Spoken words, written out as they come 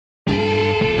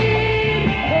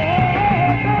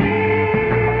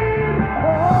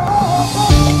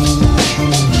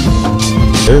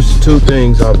There's two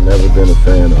things I've never been a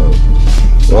fan of.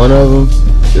 One of them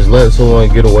is letting someone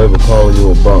get away with calling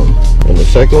you a bum. And the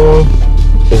second one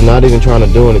is not even trying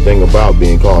to do anything about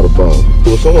being called a bum.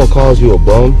 When someone calls you a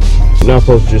bum, you're not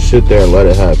supposed to just sit there and let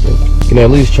it happen. You can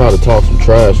at least try to talk some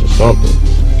trash or something.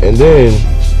 And then,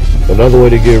 another way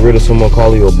to get rid of someone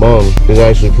calling you a bum is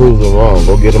actually prove them wrong.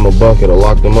 Go get them a bucket or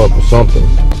lock them up or something.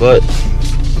 But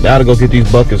now to go get these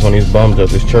buckets on these bums at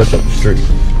this church up the street.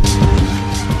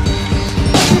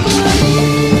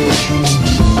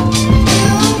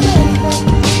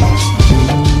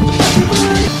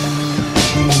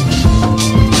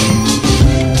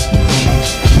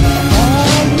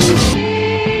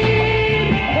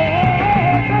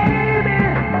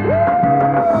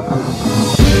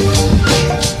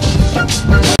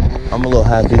 I'm a little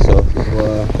happy, so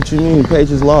what you mean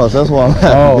pages lost? That's why I'm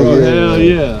happy. Oh, hell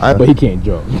yeah. But he can't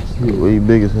jump. Well, you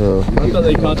big as hell. I thought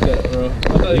they caught that, bro. I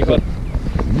thought they caught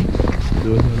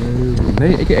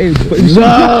They AKA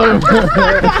No!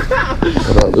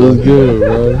 What up, it was good,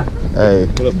 bro. Hey,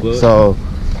 What up, bud? so,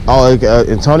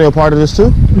 Antonio part of this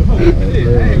too?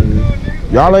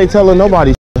 Y'all ain't telling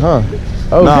nobody, huh?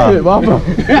 Oh, Nah. shit, my fault.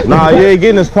 Nah, you ain't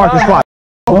getting this parking spot.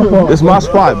 It's my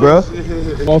spot, bro.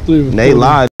 All three of us. Nate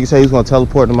lied. He said he was gonna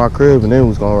teleport to my crib and then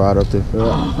was gonna ride up there.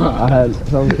 I had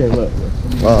something came up.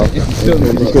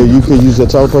 You could use the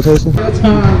teleportation? Nah,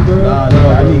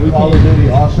 I need Call of Duty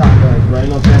all shotguns, bro. Ain't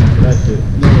no time for that shit.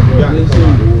 You gotta come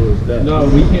out the woods. No,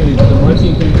 we can't. Our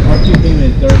team came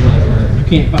in third last night. You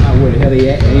can't find out where the hell they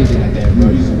at, anything like that, bro.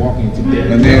 You just walk into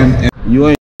dead. And then You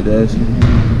ain't this.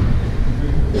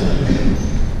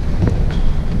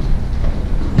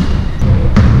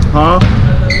 Huh?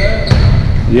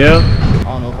 Yeah? I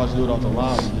don't know if I should do it off the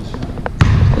line.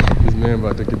 this man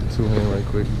about to get the two hand right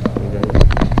quick.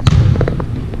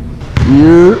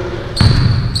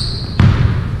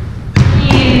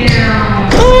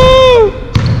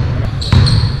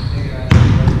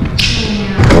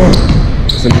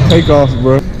 It's in the takeoffs,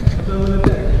 bro.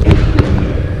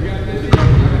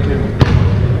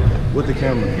 With the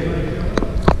camera.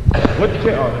 What the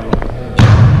camera?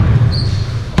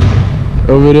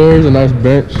 Over there is a nice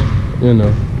bench, you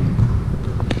know.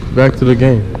 Back to the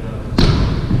game.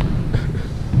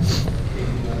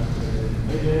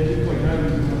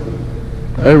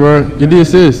 Hey, bro, get the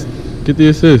assist. Get the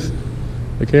assist.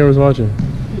 The camera's watching.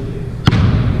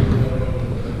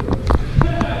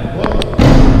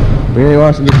 We ain't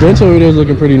watching. The bench over there is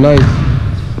looking pretty nice.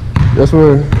 That's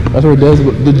where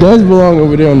the Dez belong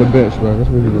over there on the bench, bro. That's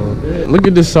where he belong. Look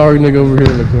at this sorry nigga over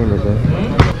here in the corner, bro.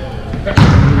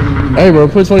 Hey, bro,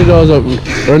 put $20 up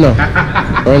right now.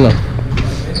 Right now.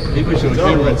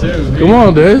 Come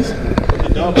on, Dez.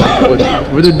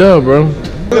 With the dub, bro.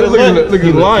 Look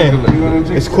at lying.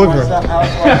 It's quicker.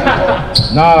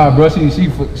 Nah, bro,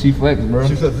 she flex, bro.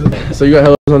 So you got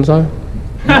hellos on the side?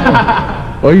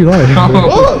 Why are you lying? Why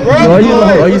are you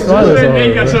lying? Why are you smiling so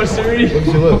hard, bro? so serious. Look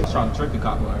at your lip. I was trying to trick the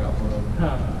cop when I got pulled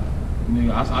over.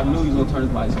 Nigga, I knew he was gonna turn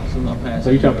his lights on soon as I passed. So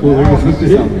you trying to pull over?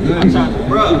 I'm trying to,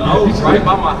 bro. I was right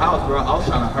by my house, bro. I was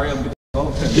trying to hurry up and get the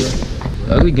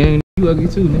goal. Ugly gang, you ugly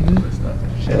too,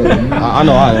 nigga. I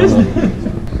know I am.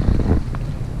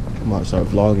 I might start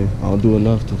vlogging. I don't do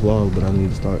enough to vlog, but I need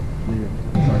to start. I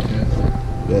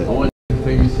want to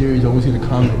play you serious. I want to see the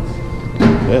comments.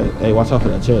 Yeah. Hey, watch out for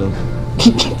that chair though.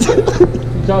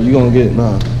 You gonna get it?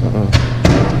 Nah.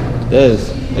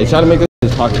 Yes. Hey, try to make this in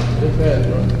his pocket.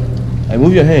 Hey,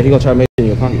 move your hand. He gonna try to make it in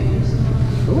your pocket.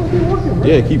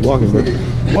 Yeah, keep walking, bro.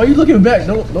 Why are you looking back?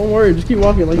 Don't worry. Just keep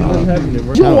walking like nothing happening,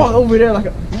 bro. You don't walk over there like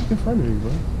walk in front of me,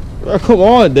 bro. Bro, come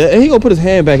on, Dad. He gonna put his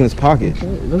hand back in his pocket.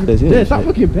 Dad, stop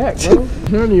looking back, bro.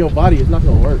 Turning your body is not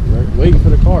gonna work, bro. Waiting for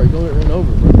the car. You're gonna run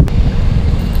over, bro.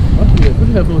 Put your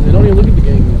headphones in. Don't even look at the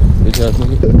game.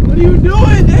 What are you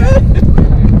doing, Dad?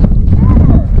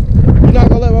 You're not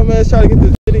gonna let my man try to get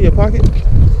this shit in your pocket?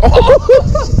 Oh!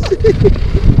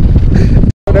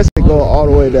 That shit going all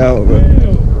the way down, bro.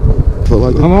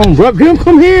 Come on, bro.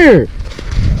 Come here.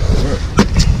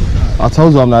 I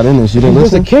told you I'm not in this. You didn't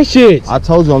listen? Catch it. I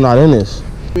told you I'm not in this.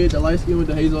 The light skin with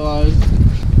the hazel eyes.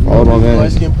 Oh, my man.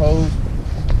 Light skin pose.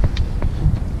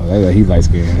 Oh, he's light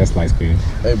skinned. That's light skinned.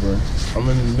 Hey, bro. I'm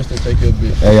in Mr. Take Your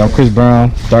Bitch. Hey, I'm Chris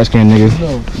Brown, dark skinned niggas.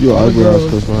 No. You are ugly ass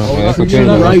Chris Brown. That's I okay,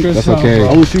 bro. right. That's okay.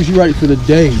 I will shoot you right for the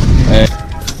day. Hey.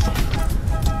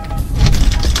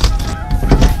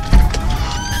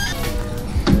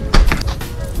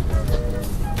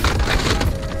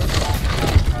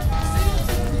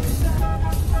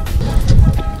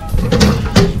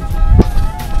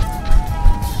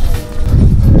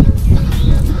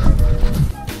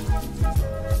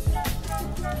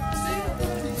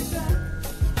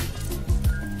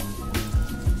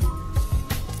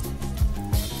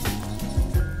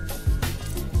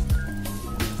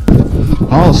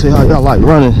 see how y'all like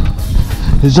running.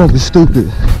 This junk is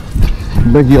stupid. You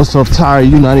making yourself tired,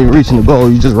 you're not even reaching the goal,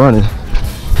 you just running.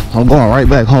 I'm going right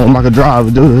back home. I could drive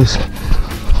and do this.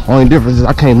 Only difference is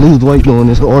I can't lose weight doing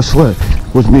this or sweat,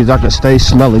 which means I can stay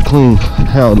smelling clean.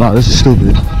 Hell no, this is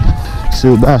stupid.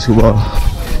 Still basketball.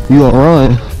 You gonna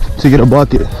run to get a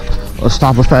bucket or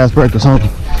stop a fast break or something.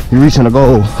 You're reaching a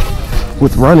goal.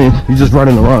 With running, you just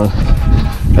running to run.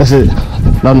 That's it.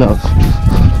 Nothing else.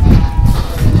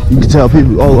 You can tell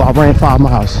people, oh, I ran 5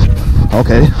 miles.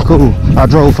 Okay, cool. I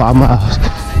drove 5 miles.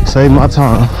 Saved my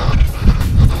time.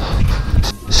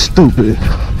 Stupid.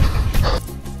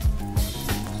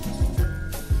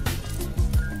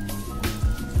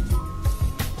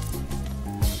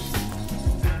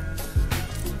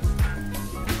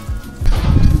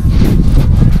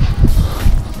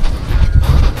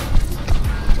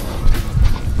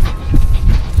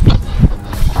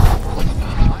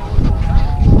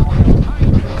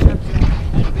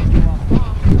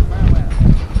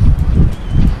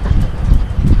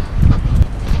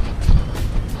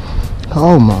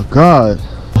 Oh my God.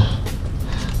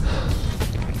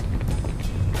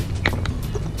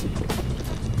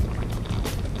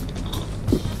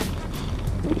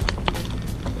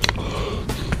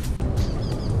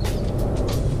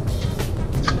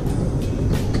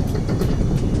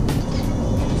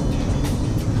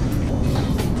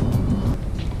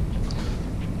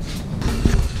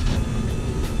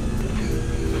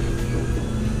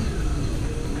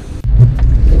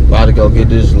 About to go get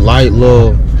this light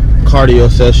little cardio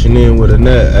session in with a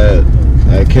net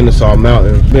at Kennesaw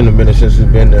Mountain. It's been a minute since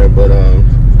we've been there, but I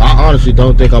honestly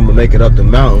don't think I'm gonna make it up the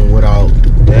mountain without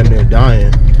damn near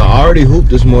dying. I already hooped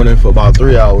this morning for about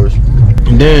 3 hours,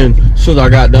 and then as soon as I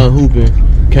got done hooping,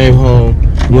 came home,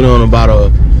 went on about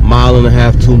a 1.5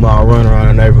 mile, 2 mile run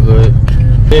around the neighborhood.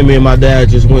 Then me and my dad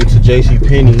just went to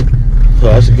JCPenney, so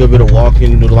that's a good bit of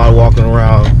walking. Did a lot of walking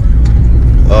around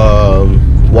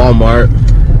Walmart,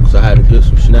 so I had to get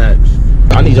some snacks.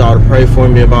 I need y'all to pray for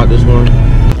me about this one.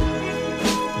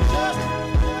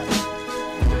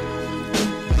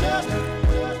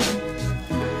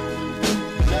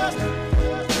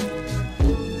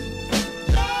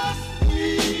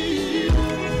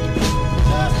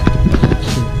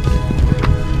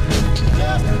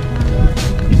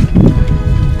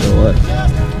 So what?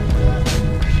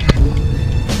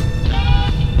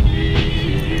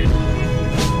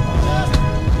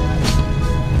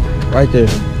 Right there.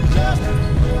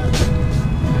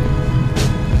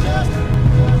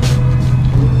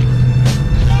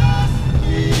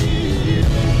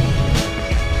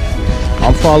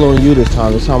 I'm following you this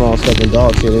time. This time I'm stepping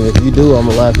dog shit. And if you do, I'm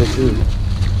gonna laugh at you.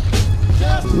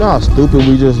 You know how stupid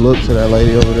we just looked to that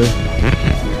lady over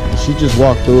there? She just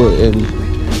walked through it and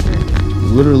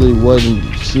literally wasn't,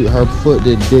 her foot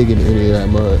didn't dig in any of that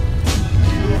mud.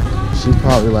 She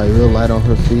probably like real light on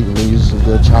her feet and used some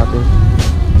good chocolate.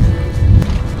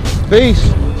 Peace.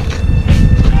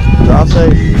 Drive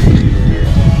safe.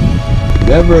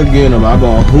 Never again am I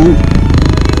gonna hoop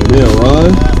and then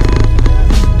run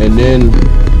and then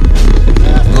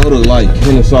go to like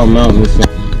Kennesaw Mountain or something.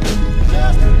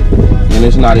 And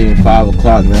it's not even 5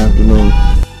 o'clock in the afternoon.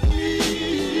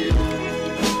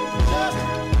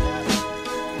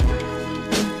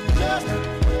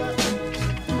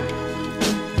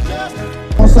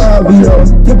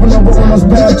 Dipping over on those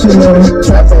bachelors.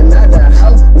 Trapping at the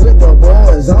house with the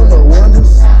boys on the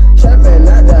wonders. Trapping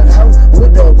at the house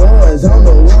with the boys on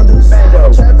the wonders.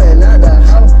 Trapping at the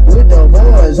house with the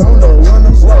boys on the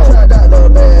wonders. Tried out the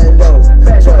bando.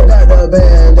 Tried out the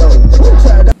bando.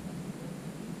 Tried out.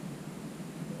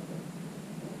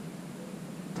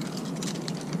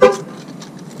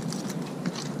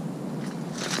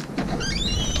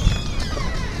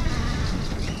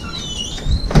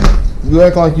 You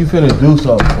act like you finna do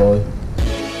something, boy.